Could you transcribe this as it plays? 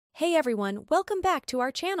Hey everyone, welcome back to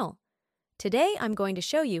our channel. Today I'm going to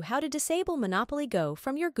show you how to disable Monopoly Go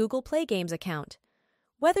from your Google Play Games account.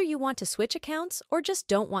 Whether you want to switch accounts or just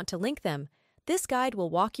don't want to link them, this guide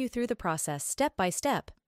will walk you through the process step by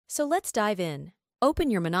step. So let's dive in.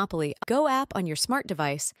 Open your Monopoly Go app on your smart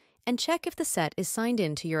device and check if the set is signed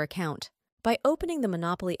in to your account. By opening the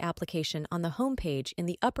Monopoly application on the home page in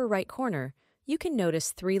the upper right corner, you can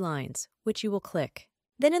notice 3 lines, which you will click.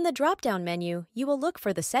 Then in the drop-down menu, you will look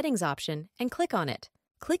for the Settings option and click on it.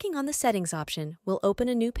 Clicking on the Settings option will open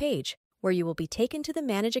a new page, where you will be taken to the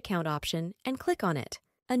Manage Account option and click on it.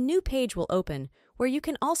 A new page will open, where you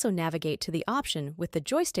can also navigate to the option with the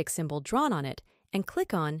joystick symbol drawn on it and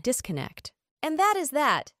click on Disconnect. And that is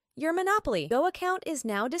that! Your Monopoly Go account is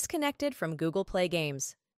now disconnected from Google Play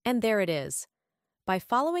Games. And there it is. By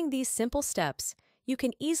following these simple steps, you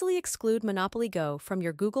can easily exclude Monopoly Go from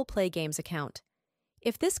your Google Play Games account.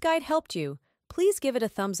 If this guide helped you, please give it a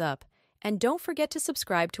thumbs up and don't forget to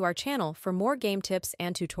subscribe to our channel for more game tips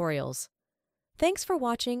and tutorials. Thanks for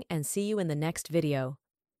watching and see you in the next video.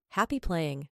 Happy playing!